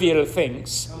trivial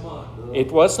things. Come on.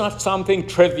 It was not something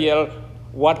trivial,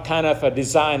 what kind of a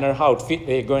designer outfit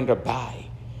they're going to buy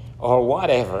or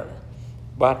whatever.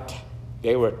 But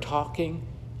they were talking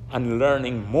and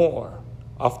learning more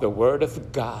of the Word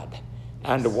of God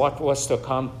and what was to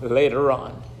come later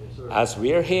on. Yes, As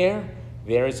we're here,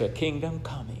 there is a kingdom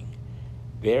coming.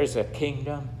 There's a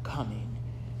kingdom coming.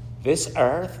 This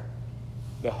earth,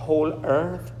 the whole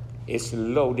earth, is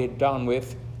loaded down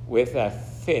with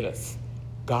filth,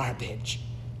 garbage.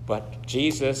 But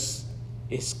Jesus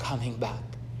is coming back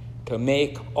to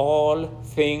make all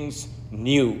things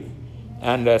new.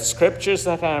 And the scriptures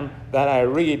that I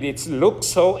read, it looks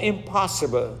so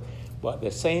impossible. But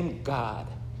the same God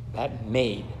that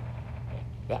made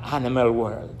the animal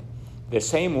world, the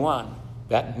same one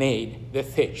that made the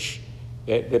fish,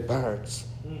 the birds,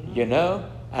 you know,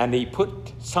 and he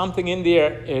put something in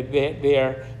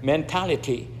their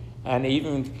mentality. And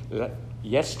even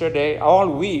yesterday, all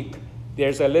week,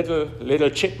 there's a little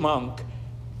chipmunk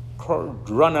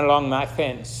run along my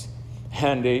fence,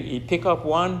 and he picked up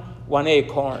one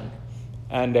acorn,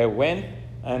 and I went,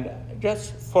 and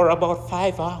just for about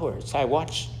 5 hours, I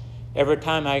watched. Every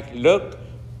time I looked,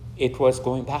 it was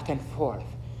going back and forth.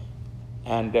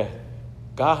 And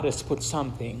God has put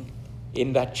something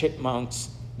in that chipmunk's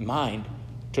mind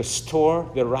to store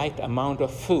the right amount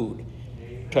of food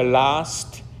to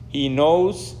last. He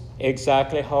knows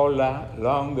exactly how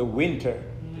long the winter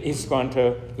is going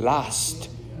to last.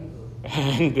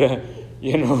 And,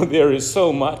 there is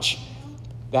so much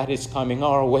that is coming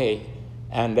our way.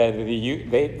 And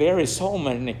there is so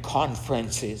many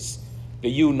conferences, the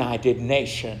United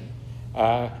Nations,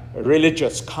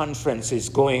 religious conferences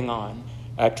going on,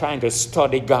 trying to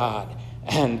study God,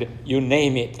 and you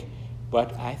name it.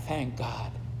 But I thank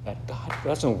God that God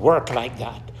doesn't work like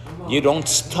that. You don't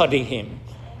study him.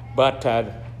 But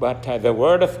the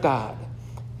Word of God,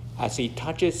 as he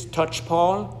touched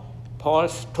Paul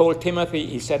told Timothy,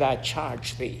 he said, I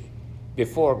charge thee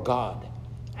before God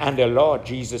and the Lord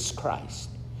Jesus Christ,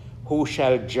 who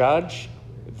shall judge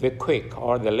the quick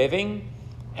or the living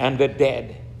and the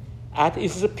dead at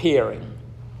his appearing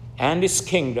and his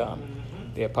kingdom.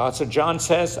 The Apostle John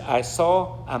says, I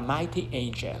saw a mighty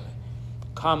angel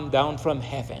come down from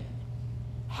heaven,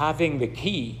 having the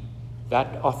key,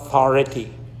 that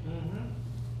authority.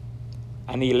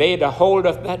 And he laid a hold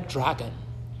of that dragon.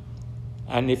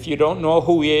 And if you don't know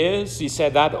who he is, he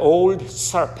said that old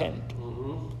serpent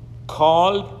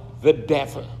called the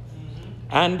devil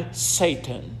and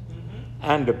Satan,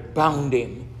 and bound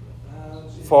him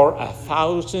for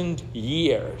 1,000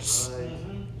 years.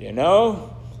 You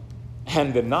know?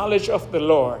 And the knowledge of the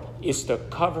Lord is to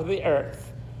cover the earth.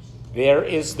 There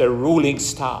is the ruling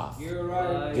staff. You're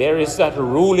right. There is that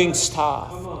ruling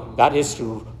staff that is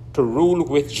to rule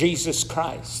with Jesus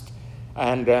Christ.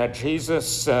 And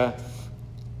Jesus,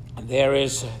 there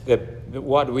is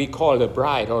what we call the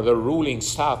bride or the ruling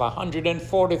staff,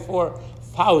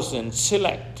 144,000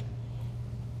 select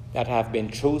that have been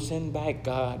chosen by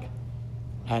God.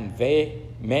 And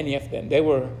many of them, they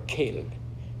were killed.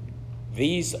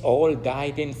 These all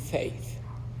died in faith,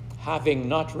 having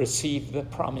not received the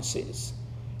promises,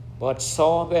 but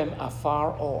saw them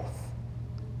afar off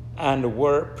and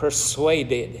were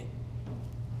persuaded.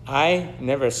 I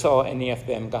never saw any of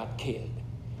them got killed,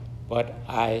 but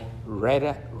I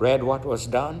read what was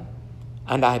done,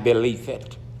 And I believe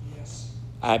it. Yes.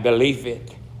 I believe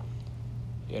it.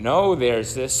 You know,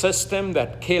 there's a system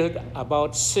that killed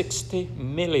about 60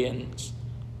 millions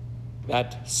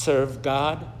that served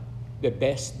God the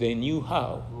best they knew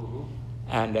how.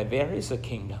 And there is a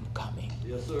kingdom coming.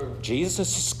 Yes, sir.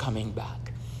 Jesus is coming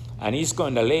back. And he's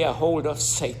going to lay a hold of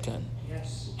Satan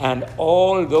Yes. and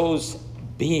all those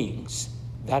beings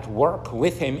that work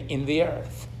with him in the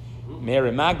earth.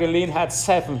 Mary Magdalene had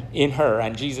 7 in her,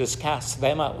 and Jesus cast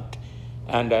them out.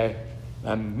 And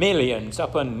millions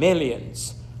upon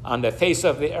millions on the face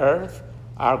of the earth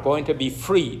are going to be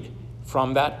freed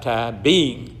from that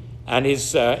being and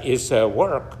his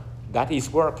work that he's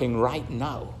working right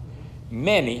now.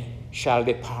 Many shall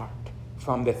depart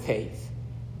from the faith,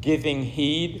 giving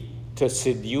heed to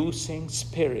seducing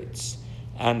spirits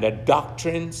and the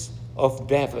doctrines of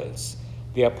devils.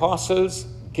 The apostles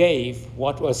gave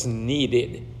what was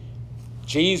needed.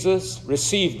 Jesus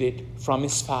received it from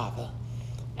his Father.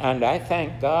 And I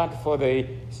thank God for the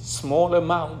small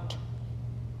amount,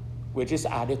 which is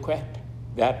adequate,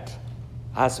 that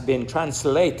has been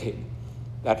translated,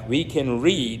 that we can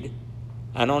read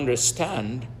and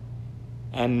understand,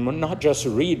 and not just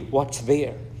read what's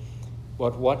there,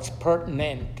 but what's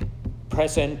pertinent,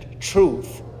 present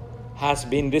truth has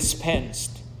been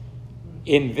dispensed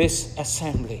in this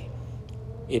assembly.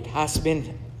 It has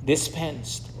been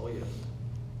dispensed. Oh, yes.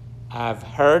 I've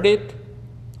heard it,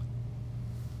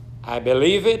 I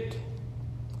believe it,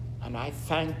 and I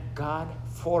thank God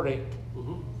for it.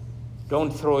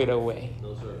 Don't throw it away.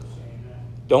 No, sir.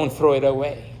 Don't throw it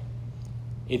away.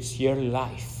 It's your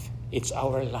life. It's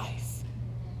our life.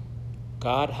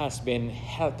 God has been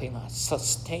helping us,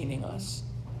 sustaining us,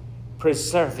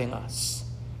 preserving us.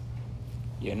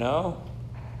 You know,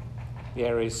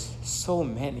 there is so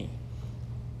many.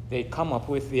 They come up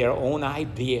with their own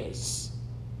ideas.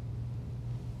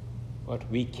 But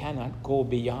we cannot go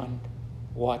beyond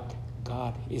what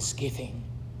God is giving.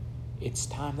 It's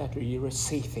time that we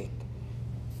receive it.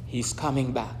 He's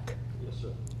coming back. Yes,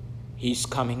 sir. He's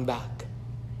coming back.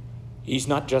 He's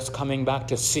not just coming back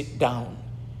to sit down,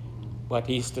 but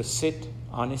he's to sit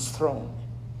on his throne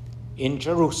in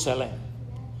Jerusalem.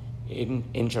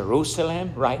 In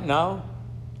Jerusalem right now,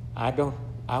 I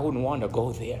wouldn't want to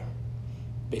go there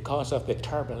because of the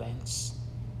turbulence,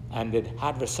 and the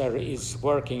adversary is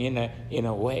working in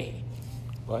a way.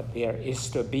 But there is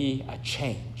to be a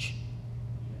change.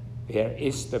 There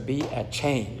is to be a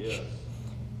change. Yes.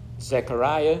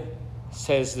 Zechariah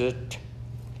says that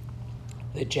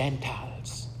the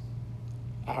Gentiles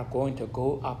are going to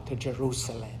go up to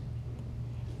Jerusalem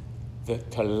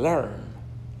to learn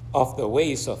of the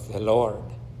ways of the Lord,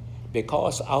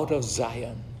 because out of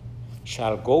Zion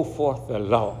shall go forth the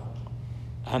law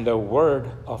and the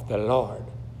word of the Lord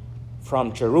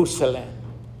from Jerusalem.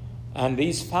 And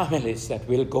these families that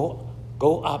will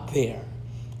go up there,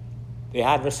 the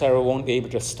adversary won't be able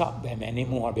to stop them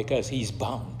anymore because he's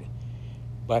bound.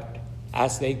 But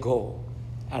as they go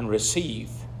and receive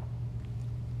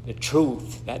the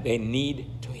truth that they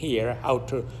need to hear, how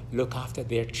to look after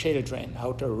their children,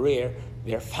 how to rear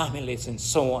their families and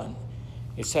so on,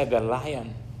 it said the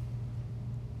lion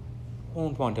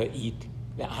won't want to eat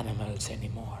the animals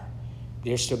anymore.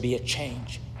 There's to be a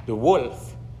change. The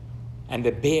wolf and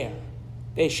the bear,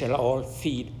 they shall all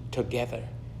feed together,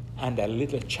 and a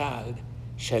little child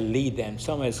shall lead them.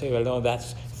 Some will say, well, no,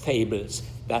 that's fables.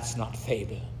 That's not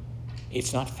fable.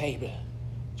 It's not fable.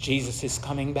 Jesus is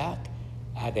coming back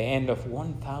at the end of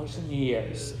 1,000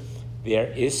 years. There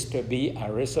is to be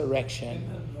a resurrection.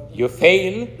 You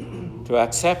fail to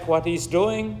accept what he's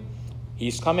doing.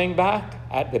 He's coming back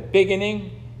at the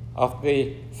beginning of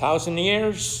the 1,000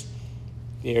 years.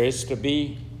 There is to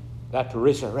be that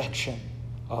resurrection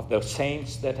of the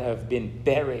saints that have been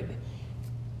buried,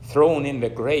 thrown in the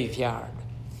graveyard.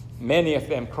 Many of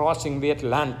them crossing the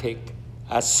Atlantic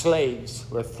as slaves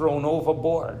were thrown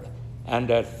overboard. And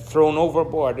thrown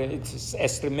overboard, it's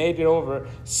estimated over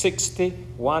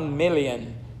 61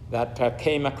 million that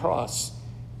came across.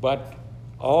 But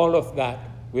all of that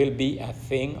will be a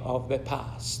thing of the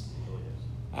past.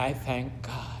 I thank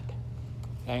God.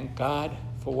 Thank God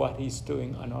for what he's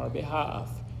doing on our behalf.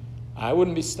 I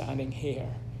wouldn't be standing here,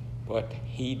 but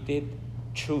he did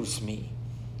choose me.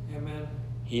 Amen.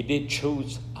 He did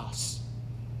choose us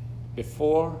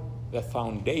before the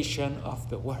foundation of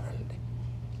the world.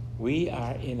 We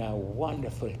are in a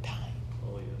wonderful time.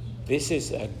 Oh, yes. This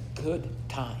is a good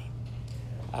time.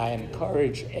 I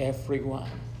encourage everyone,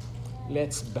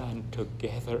 let's band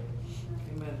together.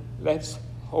 Amen. Let's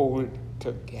hold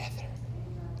together.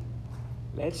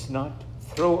 Let's not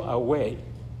throw away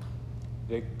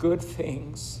the good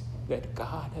things that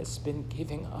God has been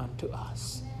giving unto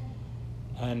us.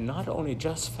 And not only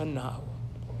just for now,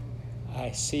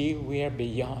 I see we are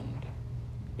beyond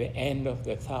the end of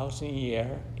the 1,000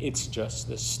 year. It's just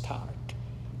the start.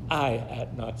 Eye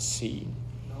had not seen,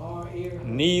 Nor ear.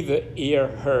 neither ear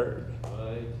heard,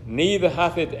 neither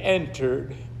hath it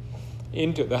entered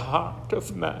into the heart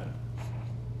of man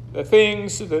the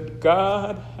things that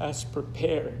God has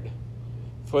prepared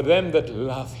for them that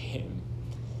love him.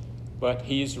 But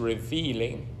he's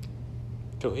revealing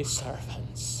to his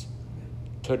servants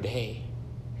today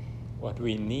what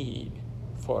we need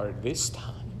for this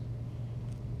time.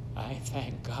 I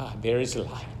thank God there is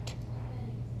light.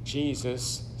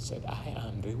 Jesus said, I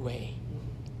am the way,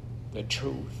 the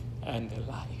truth, and the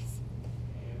life.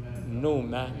 No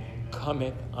man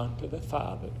cometh unto the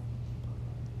Father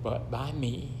but by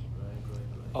me.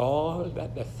 All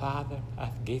that the Father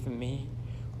hath given me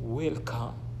will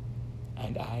come,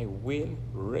 and I will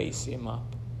raise him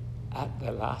up at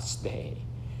the last day.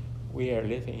 We are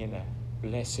living in a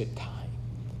blessed time.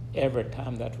 Every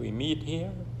time that we meet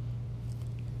here,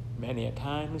 many a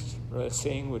times Brother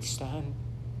Singh would stand,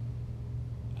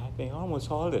 I think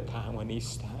almost all the time when he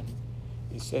stand,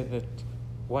 he said that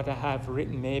what I have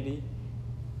written maybe,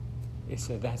 he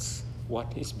said that's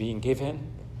what is being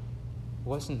given,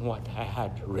 wasn't what I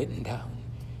had written down,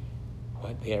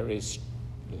 but there is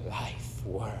life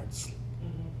words.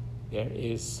 There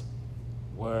is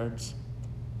words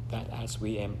that as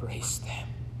we embrace them,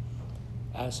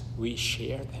 as we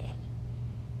share them,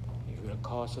 it will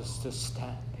cause us to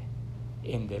stand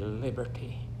in the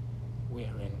liberty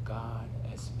wherein God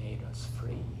has made us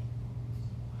free.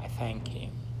 I thank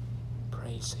him.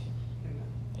 Praise him.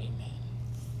 Amen.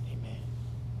 Amen.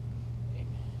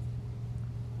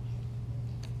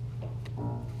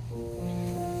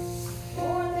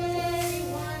 More than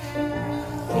anyone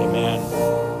else. Amen.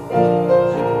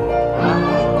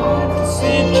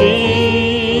 See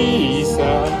Jesus.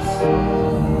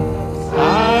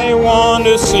 I want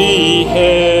to see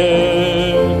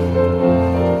him.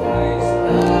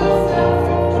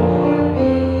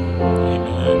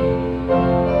 Amen.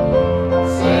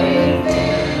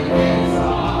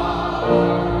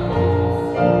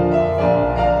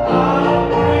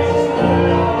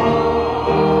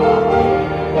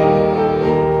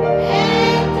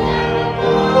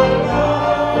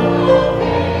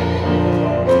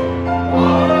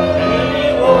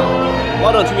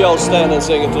 Why don't we all stand and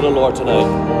sing it to the Lord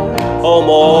tonight? Oh,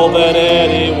 more than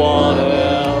anyone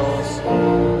else,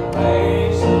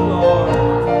 Praise the Lord.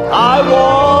 I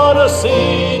want to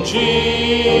see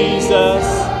Jesus.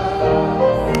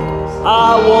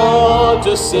 I want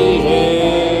to see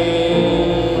him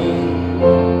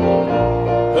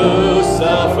who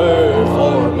suffered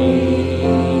for me,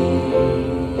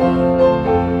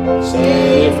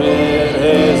 safe in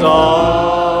his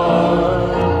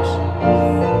arms,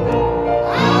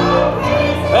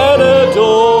 and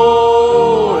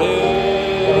adore him.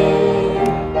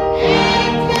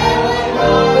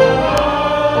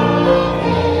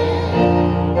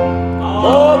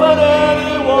 More than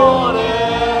anyone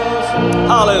else.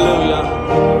 Hallelujah.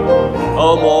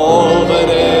 Oh, more than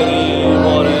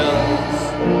anyone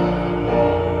else.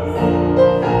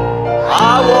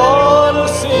 I want to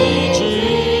see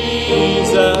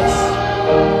Jesus.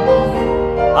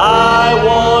 I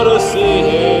want to see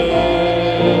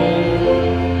him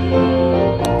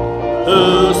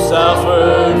who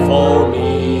suffered for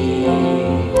me,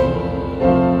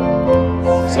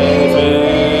 safe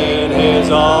in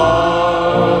his arms.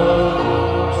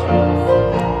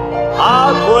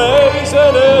 I praise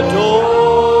and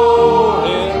adore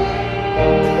him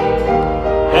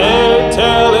and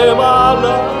tell him I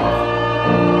love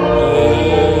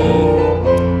him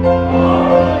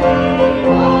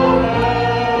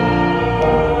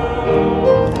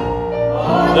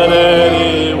than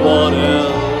anyone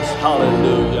else.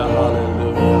 Hallelujah,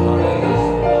 hallelujah,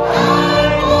 hallelujah.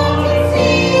 I want to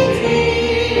see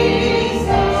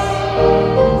Jesus.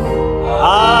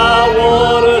 I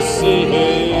want to see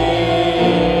him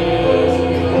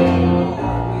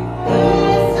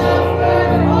Who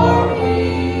suffered for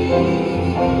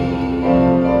me.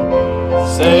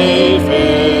 safe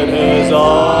in his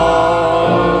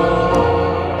arms.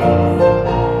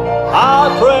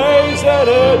 I praise and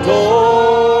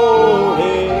adore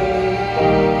him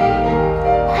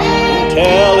and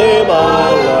tell him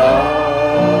I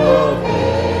love him.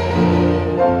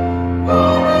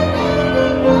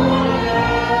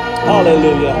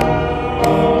 Hallelujah.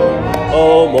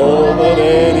 Oh, more than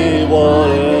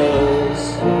anyone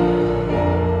else.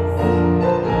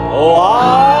 Oh,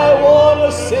 I want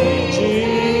to see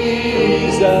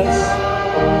Jesus.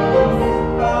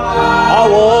 I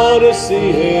want to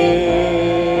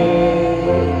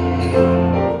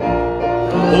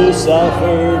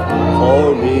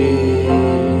me.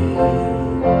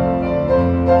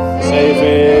 Safe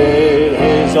in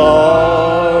his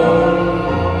arms,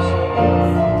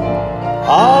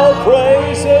 I'll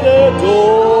praise and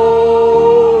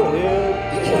adore him.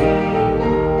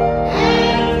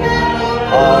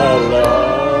 I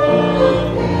love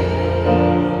him.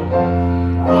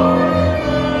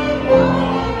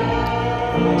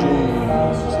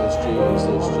 Jesus,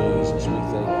 Jesus, Jesus, we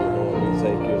thank you, Lord. We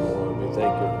thank you, Lord. We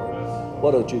thank you, Lord. Why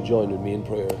don't you join with me in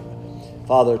prayer?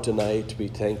 Father, tonight we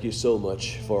thank you so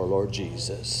much for our Lord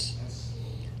Jesus.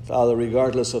 Father,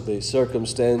 regardless of the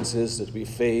circumstances that we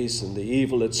face and the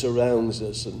evil that surrounds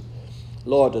us, and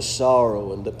Lord, the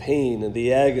sorrow and the pain and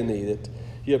the agony that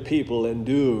your people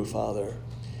endure, Father,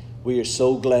 we are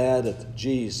so glad that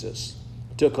Jesus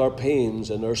took our pains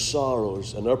and our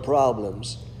sorrows and our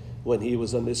problems when he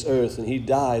was on this earth, and he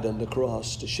died on the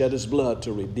cross to shed his blood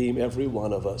to redeem every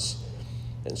one of us.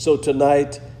 And so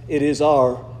tonight it is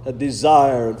our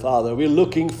desire, and Father, we're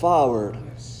looking forward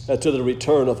to the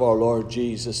return of our Lord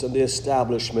Jesus and the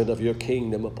establishment of your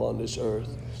kingdom upon this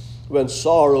earth, when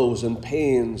sorrows and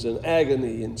pains and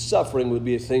agony and suffering would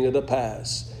be a thing of the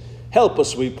past. Help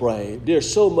us, we pray.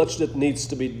 There's so much that needs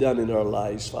to be done in our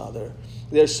lives, Father.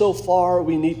 There's so far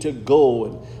we need to go,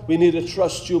 and we need to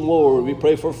trust you more. We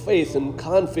pray for faith and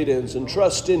confidence and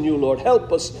trust in you, Lord.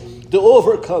 Help us to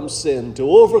overcome sin, to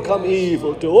overcome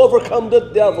evil, to overcome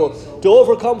the devil, to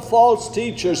overcome false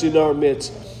teachers in our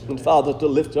midst. And Father, to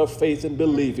lift our faith and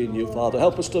believe in you, Father.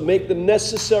 Help us to make the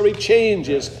necessary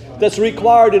changes that's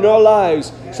required in our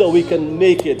lives so we can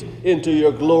make it into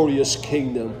your glorious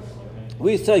kingdom.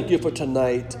 We thank you for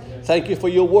tonight. Thank you for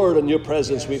your word and your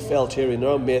presence we felt here in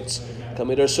our midst.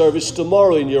 Commit our service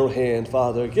tomorrow in your hand,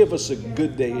 Father. Give us a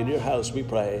good day in your house, we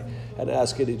pray, and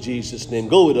ask it in Jesus' name.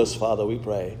 Go with us, Father, we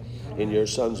pray. In your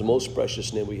Son's most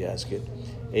precious name we ask it.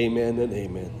 Amen and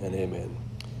amen and amen.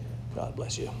 God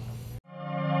bless you.